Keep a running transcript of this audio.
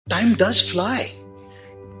Time does fly.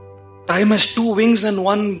 Time has two wings and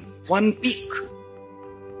one peak.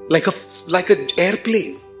 Like an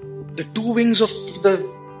airplane. The two wings of the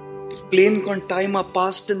plane called time are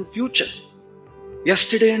past and future.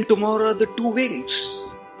 Yesterday and tomorrow are the two wings.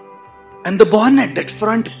 And the bonnet, that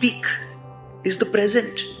front peak, is the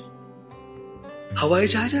present. Hawai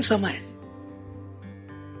jahaz hai samay.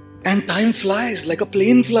 And time flies like a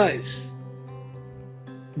plane flies.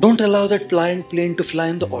 Don't allow that plane to fly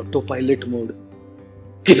in the autopilot mode.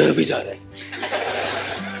 किधर भी जा रहा है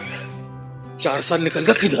 4 साल निकल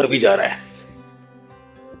गया किधर भी जा रहा है.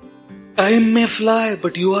 Time may fly,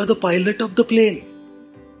 but you are the pilot of the plane.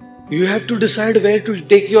 You have to decide where to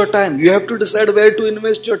take your time. You have to decide where to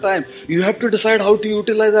invest your time. You have to decide how to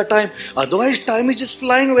utilize that time. Otherwise, time is just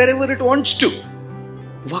flying wherever it wants to.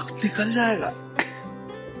 वक्त निकल जाएगा.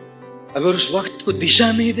 अगर उस वक्त को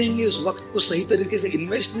दिशा नहीं देंगे, उस वक्त को सही तरीके से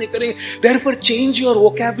इन्वेस्ट नहीं करेंगे, therefore change your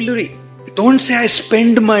vocabulary. Don't say I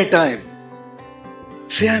spend my time.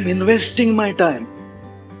 Say I'm investing my time.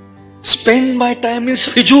 Spend my time means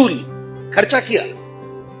फिजूल, खर्चा किया.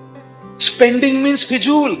 Spending means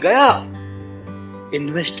फिजूल, गया.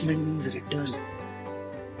 Investment means return.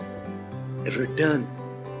 Return.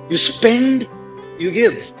 You spend, you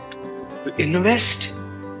give. You invest,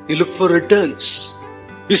 you look for returns.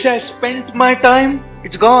 You say I spent my time,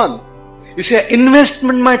 it's gone. You say I invested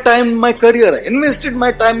my time in my career, I invested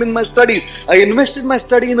my time in my study, I invested my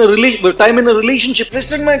study in time in a relationship, I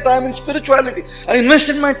invested my time in spirituality, I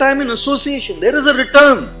invested my time in association. There is a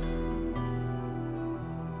return.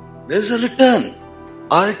 There is a return.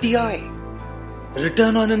 RTI.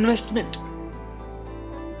 Return on investment.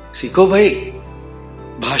 सीखो भाई,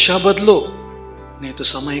 भाषा बदलो, नहीं तो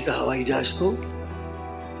समय का हवाई जहाज तो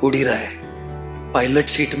उड़ ही रहा है. पायलट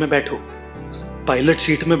सीट में बैठो. पायलट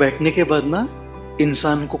सीट में बैठने के बाद ना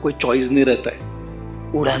इंसान को कोई चॉइस नहीं रहता है,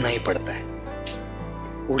 उड़ाना ही पड़ता है.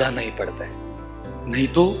 उड़ाना ही पड़ता है. नहीं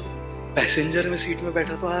तो पैसेंजर में सीट में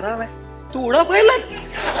बैठा तो आराम है, तू उड़ा पायलट.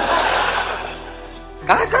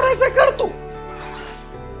 क्या करायचं कर तू.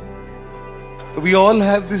 We all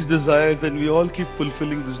have these desires and we all keep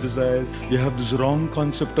fulfilling these desires. You have this wrong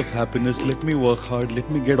concept of happiness. Let me work hard. Let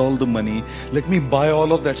me get all the money. Let me buy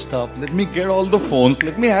all of that stuff. Let me get all the phones.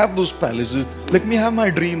 Let me have those palaces. Let me have my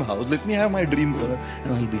dream house. Let me have my dream car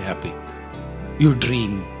and I'll be happy. You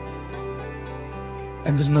dream.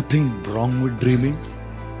 And there's nothing wrong with dreaming.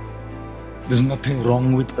 There's nothing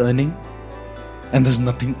wrong with earning. And there's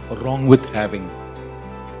nothing wrong with having.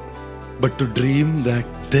 But to dream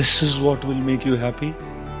that this is what will make you happy,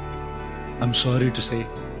 I'm sorry to say.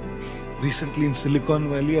 Recently in Silicon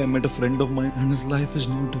Valley, I met a friend of mine and his life is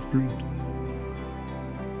no different.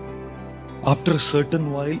 After a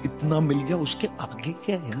certain while, इतना मिल गया, उसके आगे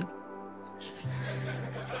क्या है यार?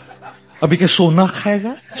 अभी क्या सोना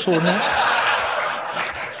खाएगा?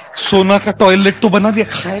 सोना का टॉयलेट तो बना दिया,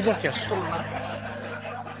 खाएगा क्या सोना?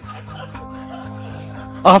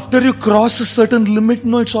 After you cross a certain limit,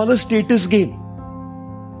 no, it's all a status game.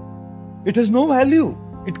 It has no value.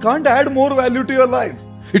 It can't add more value to your life.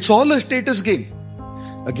 It's all a status game.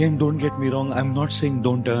 Again, don't get me wrong. I'm not saying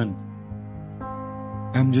don't earn.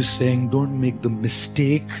 I'm just saying don't make the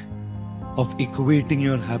mistake of equating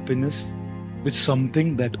your happiness with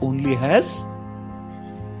something that only has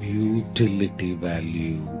utility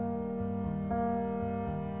value.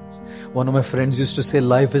 One of my friends used to say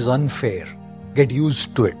life is unfair. Get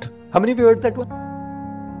used to it. How many of you heard that one?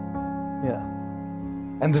 Yeah.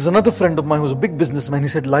 And there's another friend of mine who's a big businessman. He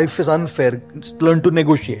said life is unfair. Learn to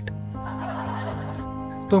negotiate.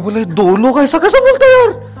 तो मैं बोले दो लोग ऐसा कैसे बोलते हैं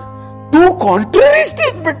यार? Two contrary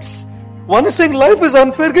statements. One is saying life is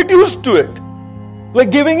unfair, get used to it.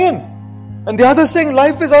 Like giving in. And the other saying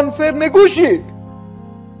life is unfair, negotiate.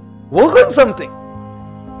 Work on something.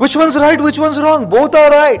 Which one's right, which one's wrong? Both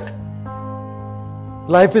are right.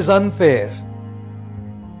 Life is unfair.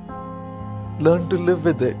 Learn to live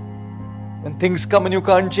with it. When things come and you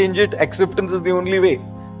can't change it, acceptance is the only way.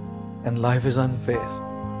 And life is unfair.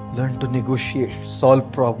 Learn to negotiate,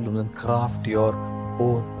 solve problems and craft your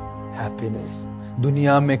own happiness.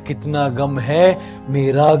 दुनिया में कितना गम है,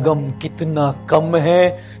 मेरा गम कितना कम है.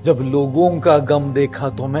 जब लोगों का गम देखा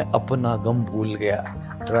तो मैं अपना गम भूल गया.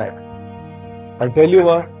 Right. I'll tell you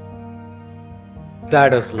what.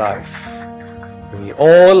 That is life. We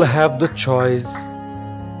all have the choice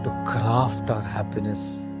to craft our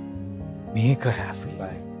happiness. Make a happy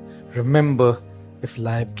life. Remember, if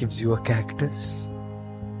life gives you a cactus,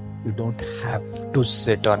 you don't have to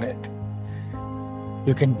sit on it.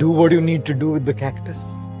 You can do what you need to do with the cactus.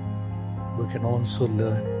 You can also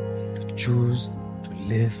learn to choose to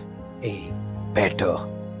live a better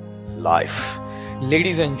life.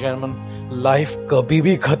 Ladies and gentlemen, life kabhi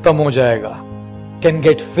bhi khatam ho jayega. Can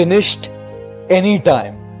get finished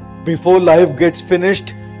anytime. Before life gets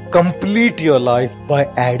finished, complete your life by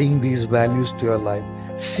adding these values to your life.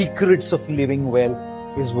 Secrets of living well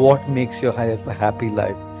is what makes your life a happy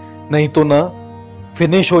life. नहीं तो ना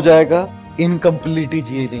finish हो जाएगा, incomplete ही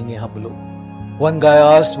जी लेंगे हम लोग. One guy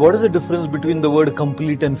asked, what is the difference between the word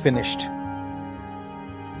complete and finished?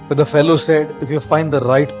 But the fellow said, if you find the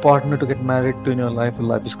right partner to get married to in your life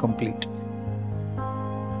is complete.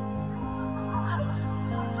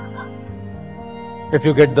 If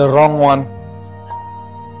you get the wrong one,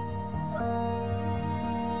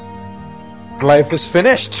 life is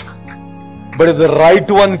finished. But if the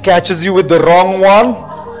right one catches you with the wrong one,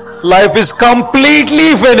 life is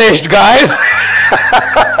completely finished, guys.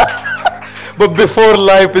 But before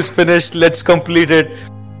life is finished, let's complete it